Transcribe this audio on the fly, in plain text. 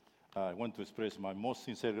I want to express my most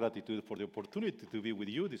sincere gratitude for the opportunity to be with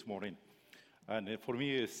you this morning. And for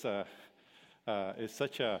me, it's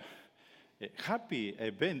such a happy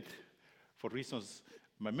event for reasons.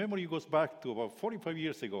 My memory goes back to about 45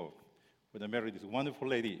 years ago when I married this wonderful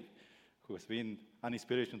lady who has been an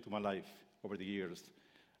inspiration to my life over the years.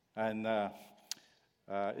 And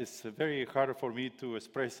it's very hard for me to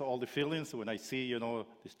express all the feelings when I see,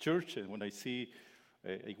 this church and when I see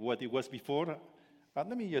what it was before. Let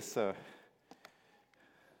me just, I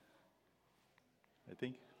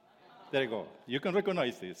think, there you go. You can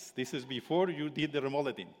recognize this. This is before you did the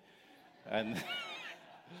remodeling. And,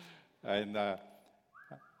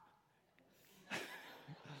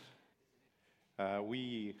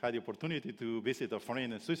 we had the opportunity to visit a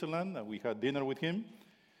friend in Switzerland, and we had dinner with him.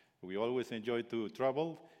 We always enjoy to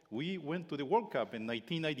travel. We went to the World Cup in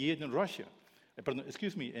 1998 in Russia.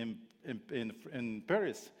 In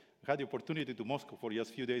Paris. Had the opportunity to Moscow for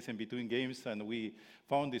just a few days in between games, and we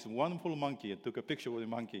found this wonderful monkey and took a picture with the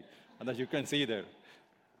monkey, and as you can see there.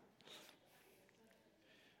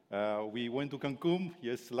 We went to Cancun,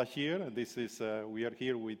 last year, and this is, we are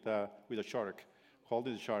here with a shark,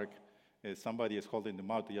 holding the shark. Somebody is holding the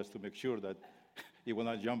mouth just to make sure that it will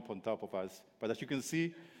not jump on top of us. But as you can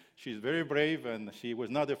see, she's very brave, and she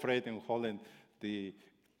was not afraid in holding the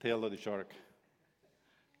tail of the shark.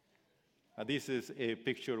 This is a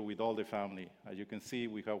picture with all the family. As you can see,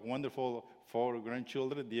 we have wonderful 4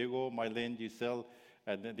 grandchildren, Diego, Mylene, Giselle,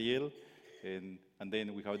 and Diel. And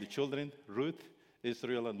then we have the children, Ruth,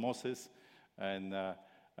 Israel, and Moses. And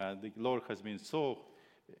the Lord has been so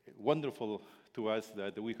wonderful to us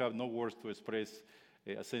that we have no words to express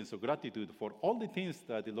a sense of gratitude for all the things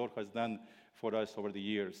that the Lord has done for us over the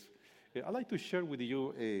years. I'd like to share with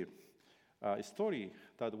you a story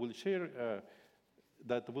that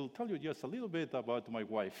will tell you just a little bit about my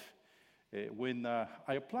wife. When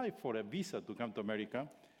I applied for a visa to come to America,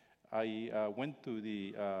 I went to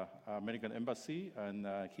the American embassy, and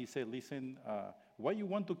he said, listen, why you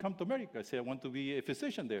want to come to America? I said, I want to be a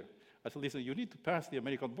physician there. I said, listen, you need to pass the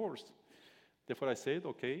American boards. Therefore, I said,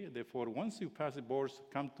 okay, therefore, once you pass the boards,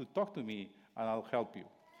 come to talk to me, and I'll help you.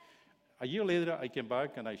 A year later, I came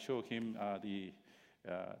back, and I showed him the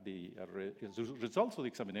results of the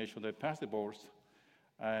examination. I passed the boards.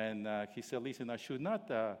 And he said, listen, I should not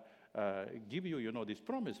give you, this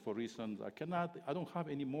promise for reasons I don't have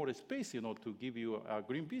any more space, to give you a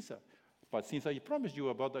green visa. But since I promised you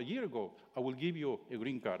about a year ago, I will give you a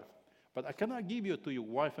green card. But I cannot give you to your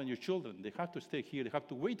wife and your children. They have to stay here. They have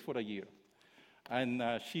to wait for a year. And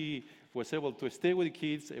she was able to stay with the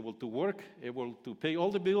kids, able to work, able to pay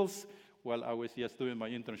all the bills while I was just doing my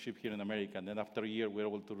internship here in America. And then after a year, we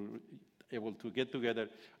were able to get together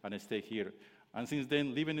and stay here. And since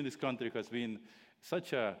then, living in this country has been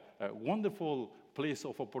such a wonderful place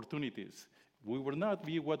of opportunities. We would not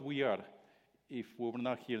be what we are if we were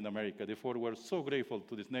not here in America. Therefore, we're so grateful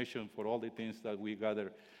to this nation for all the things that we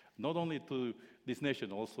gather, not only to this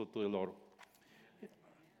nation, also to the Lord.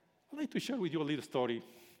 I'd like to share with you a little story.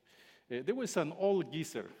 There was an old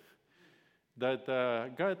geezer that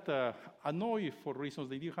got annoyed for reasons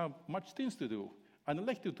they didn't have much things to do, and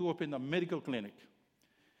elected to open a medical clinic.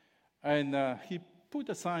 And he put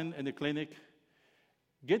a sign in the clinic,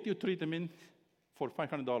 get your treatment for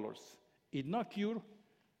 $500. If not cure,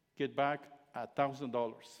 get back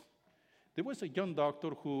 $1,000. There was a young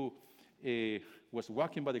doctor who was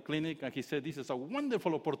walking by the clinic, and he said, this is a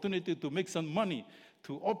wonderful opportunity to make some money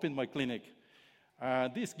to open my clinic.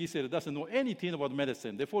 This geezer doesn't know anything about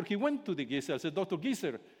medicine. Therefore, he went to the geezer and said, Dr.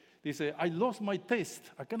 Geezer, he said, I lost my taste.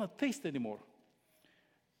 I cannot taste anymore.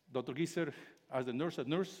 Dr. Geezer asked the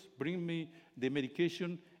nurse, bring me the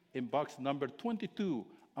medication in box number 22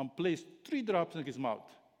 and placed 3 drops in his mouth.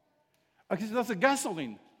 And he said, that's a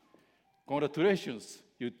gasoline. Congratulations,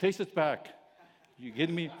 you taste it back. You get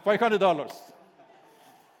me $500.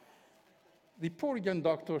 The poor young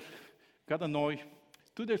doctor got annoyed.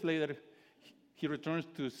 2 days later, he returns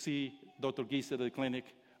to see Dr. Geezer at the clinic.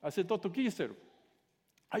 I said, Dr. Geezer,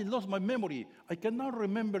 I lost my memory. I cannot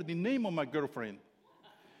remember the name of my girlfriend.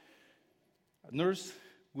 Nurse,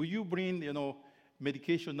 will you bring,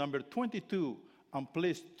 medication number 22 and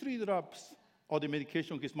place 3 drops of the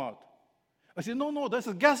medication in his mouth? I said, no, that's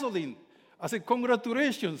a gasoline. I said,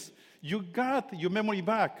 congratulations, you got your memory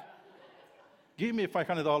back. Give me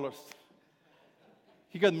 $500.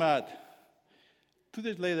 He got mad. 2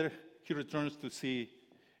 days later, he returns to see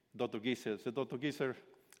Dr. Geezer. I said, Dr. Geezer,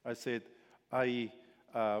 I said, I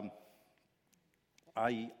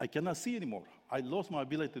cannot see anymore. I lost my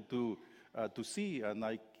ability to see, and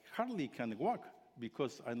I hardly can walk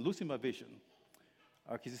because I'm losing my vision.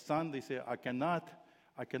 His son, they say, I cannot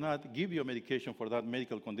I cannot give you a medication for that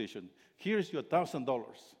medical condition. Here's your $1,000.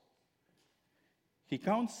 He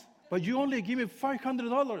counts, but you only give me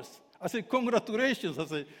 $500. I said, congratulations. I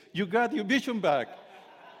said, you got your vision back.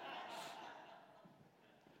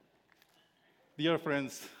 Dear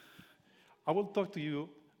friends, I will talk to you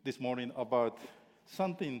this morning about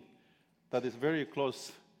something that is very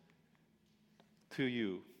close to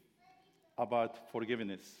you, about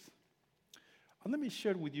forgiveness. And let me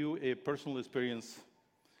share with you a personal experience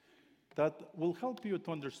that will help you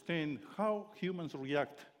to understand how humans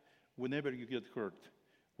react whenever you get hurt,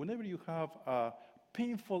 whenever you have a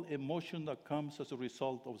painful emotion that comes as a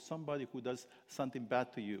result of somebody who does something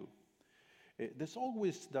bad to you. There's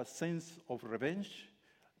always that sense of revenge,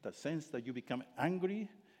 that sense that you become angry,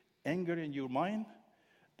 anger in your mind,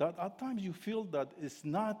 that at times you feel that it's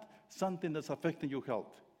not something that's affecting your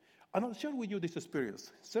health. And I'll share with you this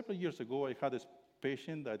experience. Several years ago, I had a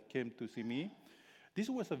patient that came to see me. This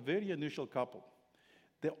was a very unusual couple.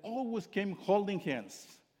 They always came holding hands.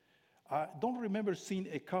 I don't remember seeing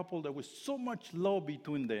a couple that was so much love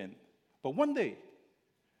between them. But one day,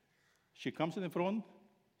 she comes in the front,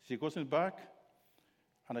 she goes in the back,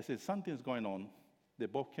 and I said, something's going on. They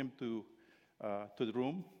both came to the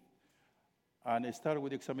room, and I started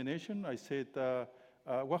with the examination. I said,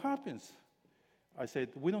 what happens? I said,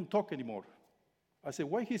 we don't talk anymore. I said,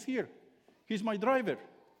 why he's here? He's my driver.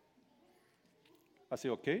 I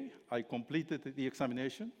said, okay. I completed the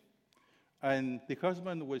examination. And the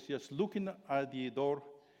husband was just looking at the door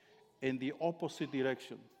in the opposite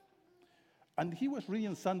direction. And he was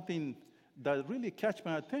reading something that really catch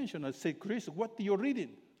my attention. I said, Chris, what are you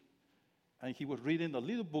reading? And he was reading a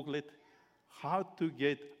little booklet, How to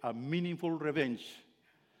Get a Meaningful Revenge.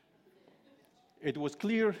 It was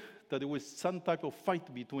clear that there was some type of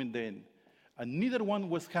fight between them. And neither one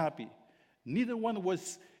was happy. Neither one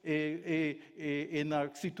was in a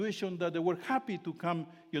situation that they were happy to come,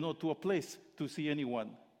 to a place to see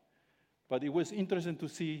anyone. But it was interesting to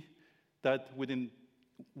see that within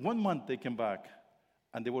 1 month they came back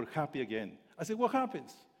and they were happy again. I said, what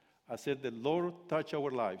happens? I said, the Lord touched our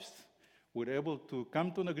lives. We were able to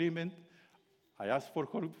come to an agreement. I asked for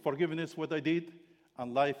forgiveness, what I did,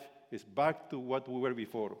 and life is back to what we were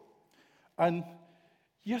before. And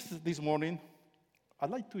yes, this morning, I'd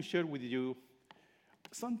like to share with you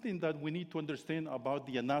something that we need to understand about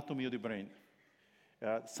the anatomy of the brain.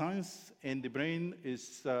 Science in the brain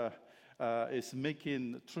is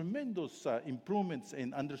making tremendous improvements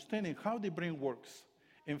in understanding how the brain works.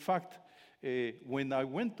 In fact, when I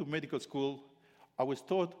went to medical school, I was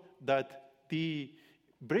taught that the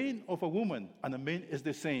brain of a woman and a man is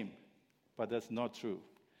the same, but that's not true.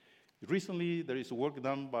 Recently, there is work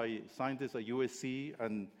done by scientists at USC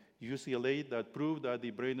and UCLA that prove that the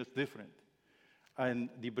brain is different. And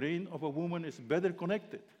the brain of a woman is better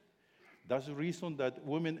connected. That's the reason that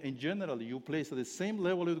women in general, you place at the same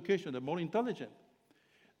level of education, they're more intelligent.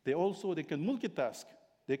 They can multitask.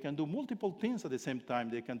 They can do multiple things at the same time.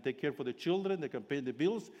 They can take care for the children, they can pay the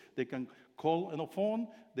bills, they can call on a phone,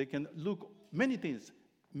 they can look many things.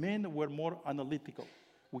 Men were more analytical.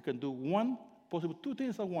 We can do one, possibly two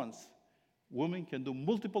things at once. Women can do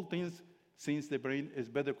multiple things since the brain is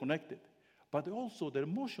better connected. But also their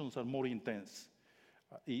emotions are more intense.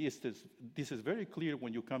 This is very clear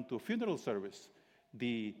when you come to a funeral service.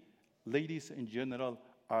 The ladies in general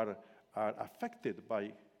are affected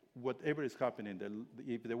by whatever is happening.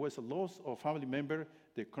 If there was a loss of a family member,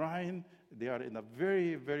 they're crying. They are in a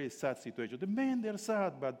very, very sad situation. The men, they're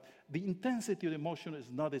sad, but the intensity of the emotion is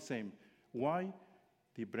not the same. Why?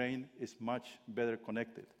 The brain is much better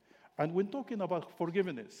connected. And when talking about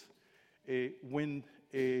forgiveness, when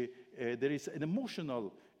there is an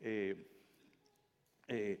emotional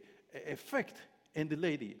effect in the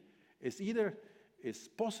lady, it's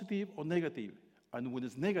positive or negative. And when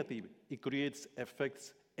it's negative, it creates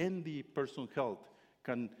effects in the person's health,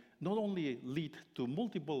 can not only lead to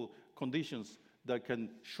multiple conditions that can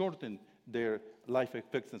shorten their life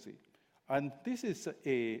expectancy. And this is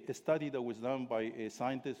a study that was done by a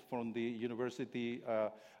scientist from the University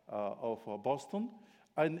of Boston,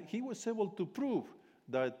 and he was able to prove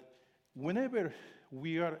that whenever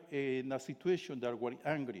we are in a situation that we're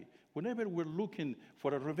angry, whenever we're looking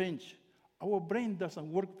for a revenge, our brain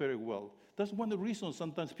doesn't work very well. That's one of the reasons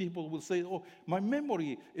sometimes people will say, oh, my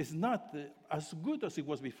memory is not as good as it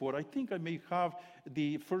was before. I think I may have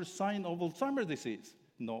the first sign of Alzheimer's disease.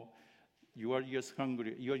 No, you are just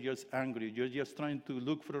hungry, you're just angry, you're just trying to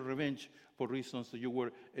look for a revenge for reasons that you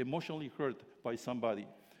were emotionally hurt by somebody.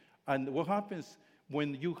 And what happens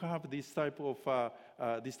when you have this type of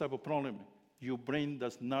problem? Your brain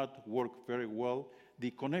does not work very well.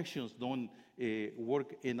 the connections don't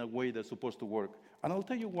work in a way they're supposed to work. And I'll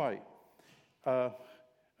tell you why.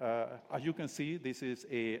 As you can see, this is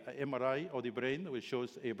a MRI of the brain, which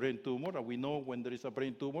shows a brain tumor. And we know when there is a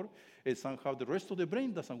brain tumor, somehow the rest of the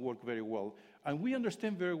brain doesn't work very well. And we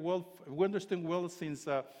understand very well. We understand well since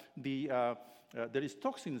there is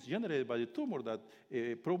toxins generated by the tumor that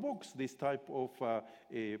provokes this type of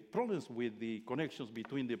problems with the connections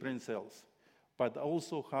between the brain cells. But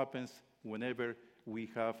also happens whenever we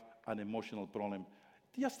have an emotional problem.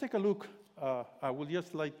 Just take a look. I would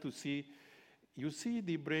just like to see. You see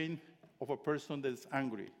the brain of a person that is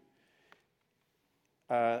angry.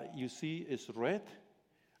 You see it's red,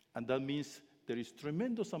 and that means there is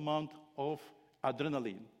tremendous amount of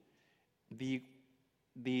adrenaline. The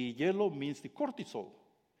yellow means the cortisol.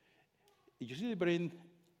 You see the brain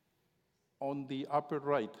on the upper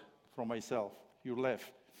right from myself, your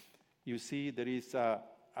left. You see there is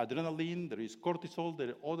adrenaline, there is cortisol, there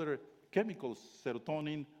are other chemicals,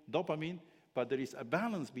 serotonin, dopamine, but there is a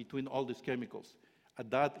balance between all these chemicals.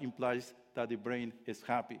 And that implies that the brain is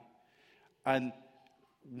happy. And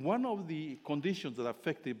one of the conditions that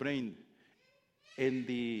affect the brain in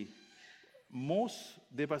the most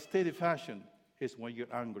devastating fashion is when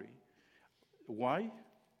you're angry. Why?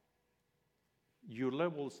 Your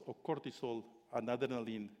levels of cortisol and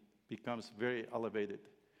adrenaline becomes very elevated.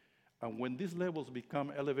 And when these levels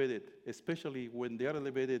become elevated, especially when they are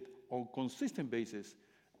elevated on a consistent basis,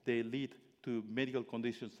 they lead to medical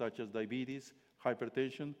conditions such as diabetes,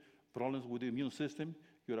 hypertension, problems with the immune system.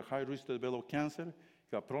 You're at high risk to develop cancer.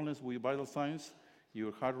 You have problems with vital signs.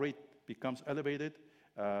 Your heart rate becomes elevated.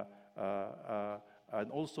 And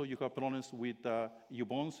also you have problems with your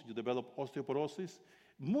bones. You develop osteoporosis.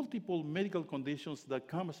 Multiple medical conditions that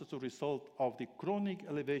come as a result of the chronic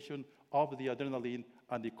elevation of the adrenaline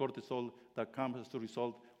and the cortisol that comes as a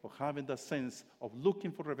result of having that sense of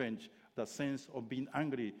looking for revenge, that sense of being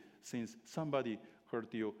angry since somebody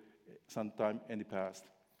hurt you sometime in the past.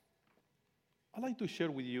 I'd like to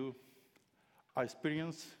share with you an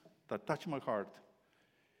experience that touched my heart.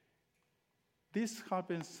 This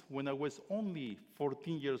happens when I was only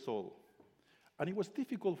 14 years old. And it was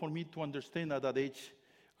difficult for me to understand at that age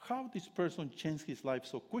how this person changed his life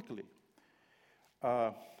so quickly.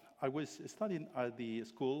 I was studying at the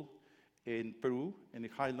school in Peru, in the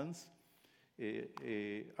highlands,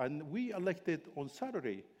 and we elected on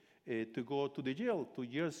Saturday to go to the jail to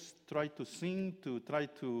just try to sing, to try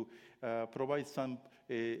to provide some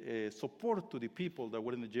support to the people that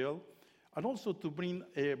were in the jail, and also to bring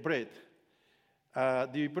bread.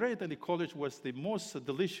 The bread in the college was the most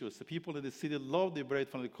delicious. The people in the city loved the bread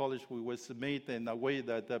from the college, which was made in a way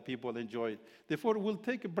that people enjoyed. Therefore, we'll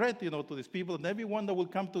take bread, to these people, and everyone that will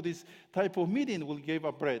come to this type of meeting will give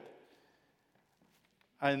a bread.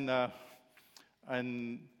 And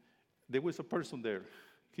there was a person there.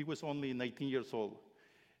 He was only 19 years old.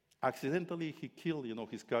 Accidentally, he killed,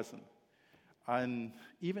 his cousin. And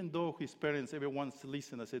even though his parents, everyone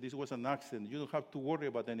listened and said, this was an accident, you don't have to worry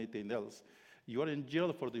about anything else. You are in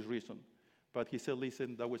jail for this reason. But he said,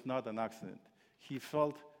 listen, that was not an accident. He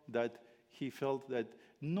felt that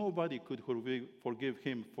nobody could forgive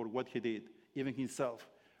him for what he did, even himself.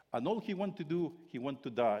 And all he wanted to do, he wanted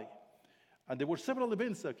to die. And there were several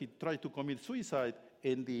events that he tried to commit suicide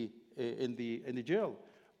in the jail.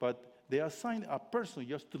 But they assigned a person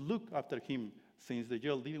just to look after him, since the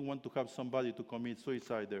jail didn't want to have somebody to commit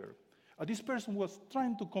suicide there. This person was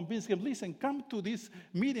trying to convince him, listen, come to these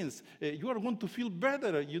meetings. You are going to feel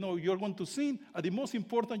better. You are going to sing. And the most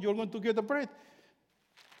important, you are going to get the bread.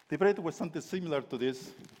 The bread was something similar to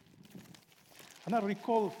this. And I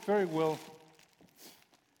recall very well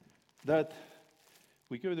that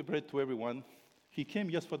we gave the bread to everyone. He came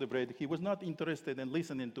just for the bread. He was not interested in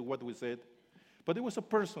listening to what we said. But there was a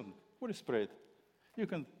person. What is bread? You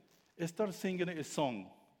can start singing a song.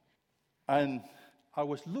 And I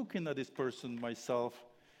was looking at this person myself,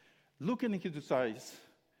 looking into his eyes,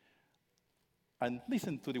 and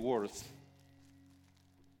listen to the words.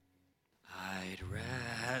 I'd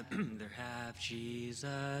rather have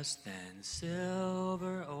Jesus than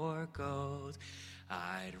silver or gold.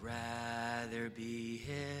 I'd rather be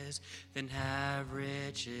his than have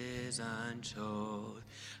riches untold.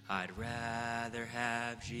 I'd rather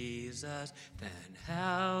have Jesus than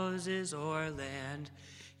houses or land.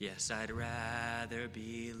 Yes, I'd rather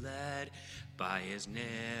be led by his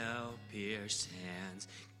nail-pierced hands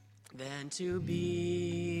than to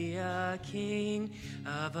be a king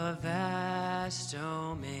of a vast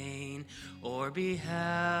domain, or be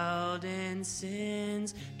held in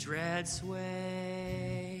sin's dread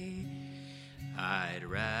sway. I'd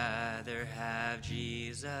rather have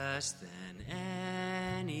Jesus than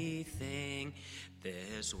anything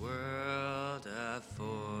this world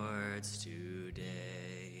affords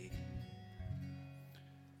today.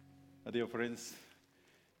 Dear friends,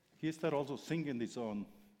 he started also singing this song.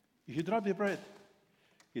 If you drop the bread,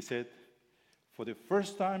 he said, for the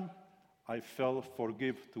first time, I felt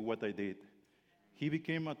forgive to what I did. He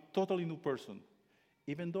became a totally new person,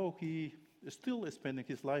 even though he is still spending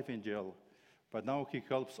his life in jail. But now he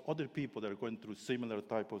helps other people that are going through similar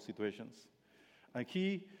type of situations. And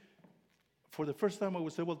he, for the first time, I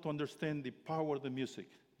was able to understand the power of the music,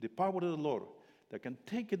 the power of the Lord, that can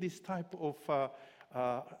take this type of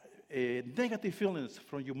negative feelings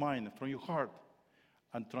from your mind, from your heart,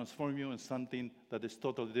 and transform you in something that is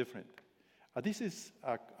totally different. This is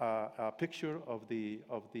a picture of the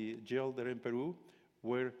jail there in Peru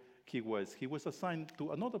where he was. He was assigned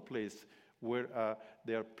to another place where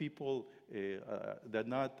there are people that are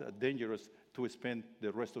not dangerous to spend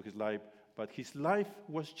the rest of his life. But his life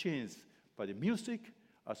was changed by the music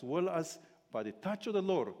as well as by the touch of the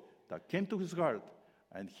Lord that came to his heart.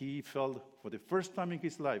 And he felt for the first time in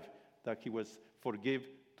his life that he was forgiven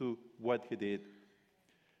to what he did.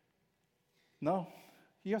 Now,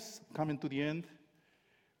 yes, coming to the end,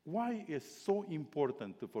 why is so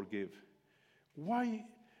important to forgive? Why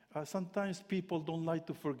sometimes people don't like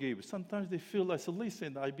to forgive? Sometimes they feel like,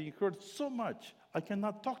 listen, I've been hurt so much, I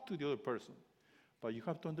cannot talk to the other person. But you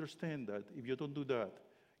have to understand that if you don't do that,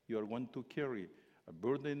 you are going to carry a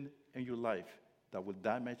burden in your life that will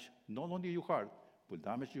damage not only your heart, will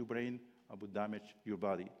damage your brain, and will damage your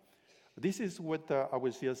body. This is what I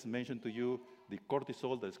was just mentioned to you, the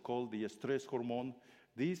cortisol that's called the stress hormone.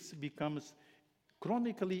 This becomes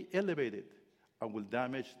chronically elevated and will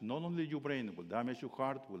damage not only your brain, will damage your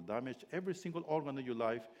heart, will damage every single organ in your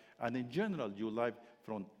life, and in general, your life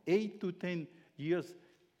from 8 to 10 years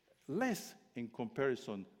less in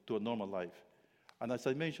comparison to a normal life. And as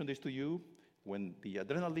I mentioned this to you, when the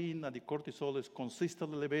adrenaline and the cortisol is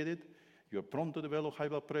consistently elevated, you're prone to develop high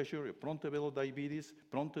blood pressure, you're prone to develop diabetes,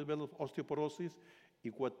 prone to develop osteoporosis.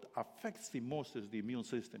 What affects the most is the immune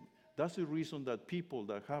system. That's the reason that people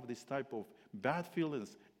that have this type of bad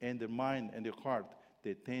feelings in their mind and their heart,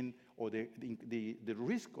 they tend, or the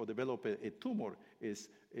risk of developing a tumor is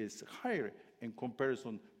higher in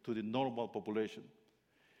comparison to the normal population.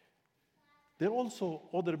 There are also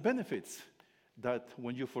other benefits that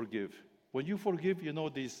when you forgive. When you forgive, you know,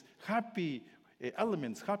 these happy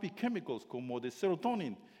elements, happy chemicals, como the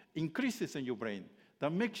serotonin, increases in your brain.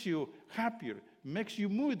 That makes you happier, makes your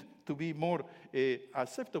mood to be more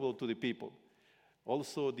acceptable to the people.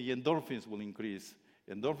 Also, the endorphins will increase.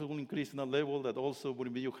 Endorphins will increase in a level that also will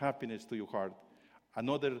bring you happiness to your heart.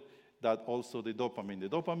 Another, that also the dopamine. The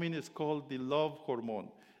dopamine is called the love hormone.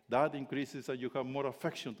 That increases and you have more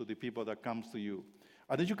affection to the people that comes to you.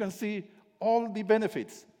 And then you can see all the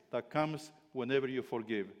benefits that comes whenever you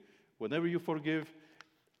forgive. Whenever you forgive,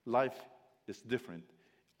 life is different.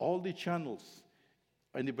 All the channels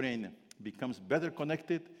in the brain becomes better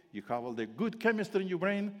connected. You have all the good chemistry in your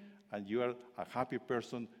brain, and you are a happy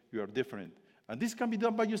person. You are different. And this can be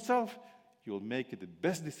done by yourself. You'll make the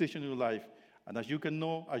best decision in your life. And as you can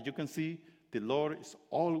know, as you can see, the Lord is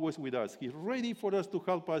always with us. He's ready for us to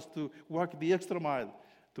help us to walk the extra mile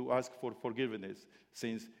to ask for forgiveness,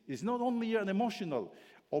 since it's not only an emotional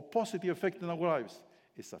or positive effect in our lives,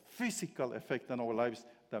 it's a physical effect in our lives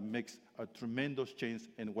that makes a tremendous change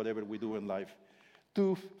in whatever we do in life.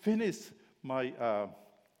 To finish my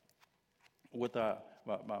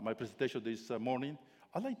presentation this morning,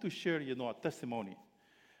 I'd like to share, a testimony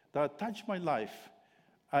that touched my life.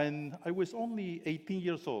 And I was only 18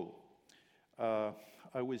 years old.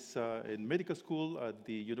 I was in medical school at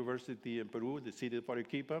the university in Peru, the city of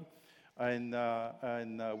Arequipa. And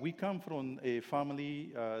we come from a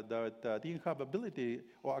family that didn't have ability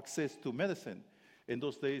or access to medicine. In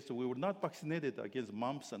those days, we were not vaccinated against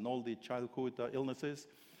mumps and all the childhood illnesses.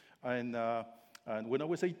 And when I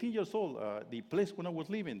was 18 years old, the place when I was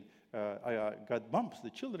living, I got mumps.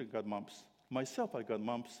 The children got mumps. Myself, I got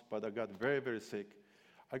mumps, but I got very, very sick.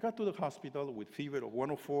 I got to the hospital with fever of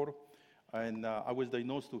 104, and I was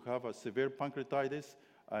diagnosed to have a severe pancreatitis,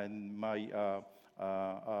 and I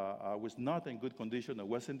was not in good condition. I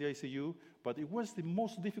was in the ICU, but it was the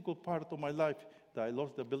most difficult part of my life that I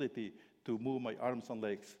lost the ability to move my arms and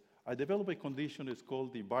legs. I developed a condition that's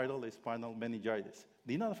called the viral spinal meningitis.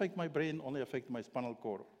 It did not affect my brain, only affected my spinal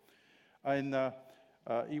cord. And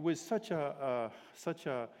it was such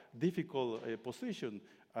a difficult position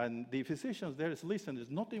And the physicians there is, listen, there's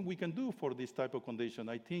nothing we can do for this type of condition.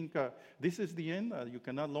 I think this is the end. You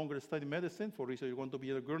cannot longer study medicine for reason you're going to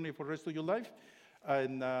be in a gurney for the rest of your life.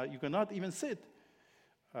 And you cannot even sit.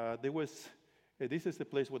 This is the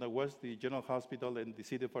place where I was, the General Hospital in the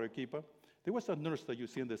city of Arequipa. There was a nurse that you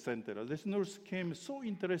see in the center. This nurse came so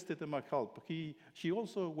interested in my help. She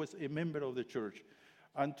also was a member of the church.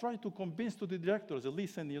 And tried to convince to the directors,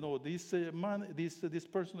 listen, this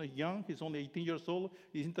person is young, he's only 18 years old,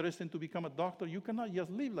 he's interested to become a doctor. You cannot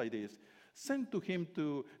just live like this. Send to him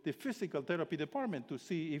to the physical therapy department to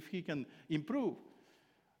see if he can improve.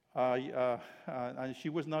 And she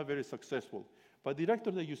was not very successful. But the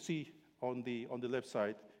director that you see on the left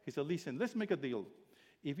side, he said, listen, let's make a deal.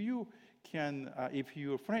 If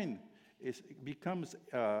your friend becomes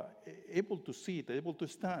able to sit, able to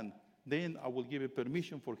stand, then I will give a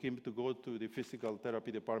permission for him to go to the physical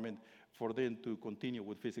therapy department for them to continue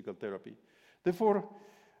with physical therapy. Therefore,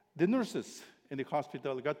 the nurses in the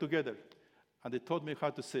hospital got together, and they taught me how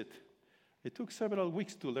to sit. It took several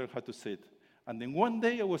weeks to learn how to sit. And then one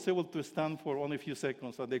day I was able to stand for only a few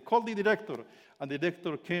seconds, and they called the director, and the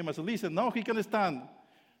director came and said, listen, now he can stand.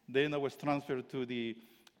 Then I was transferred to the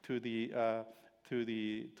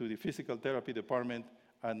physical therapy department,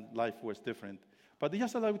 and life was different. But I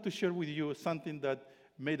just allow me to share with you something that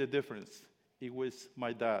made a difference. It was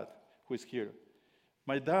my dad who is here.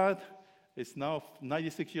 My dad is now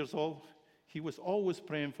 96 years old. He was always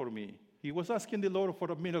praying for me. He was asking the Lord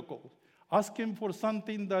for a miracle, asking for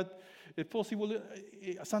something that is possible,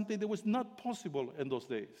 something that was not possible in those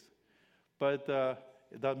days. But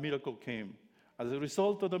that miracle came. As a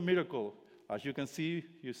result of the miracle, as you can see,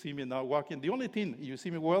 you see me now walking. The only thing, you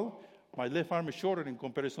see me well, my left arm is shorter in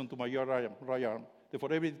comparison to my right arm.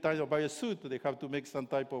 Therefore, every time I buy a suit, they have to make some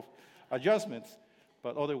type of adjustments.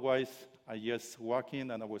 But otherwise, I just walk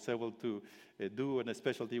in, and I was able to do a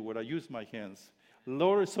specialty where I use my hands.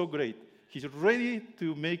 Lord is so great. He's ready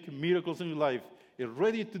to make miracles in your life. He's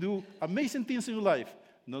ready to do amazing things in your life,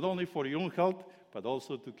 not only for your own health, but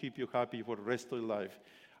also to keep you happy for the rest of your life.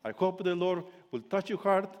 I hope the Lord will touch your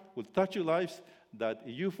heart, will touch your lives, that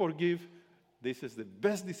you forgive. This is the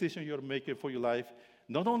best decision you're making for your life,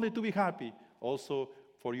 not only to be happy, also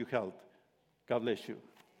for your health. God bless you.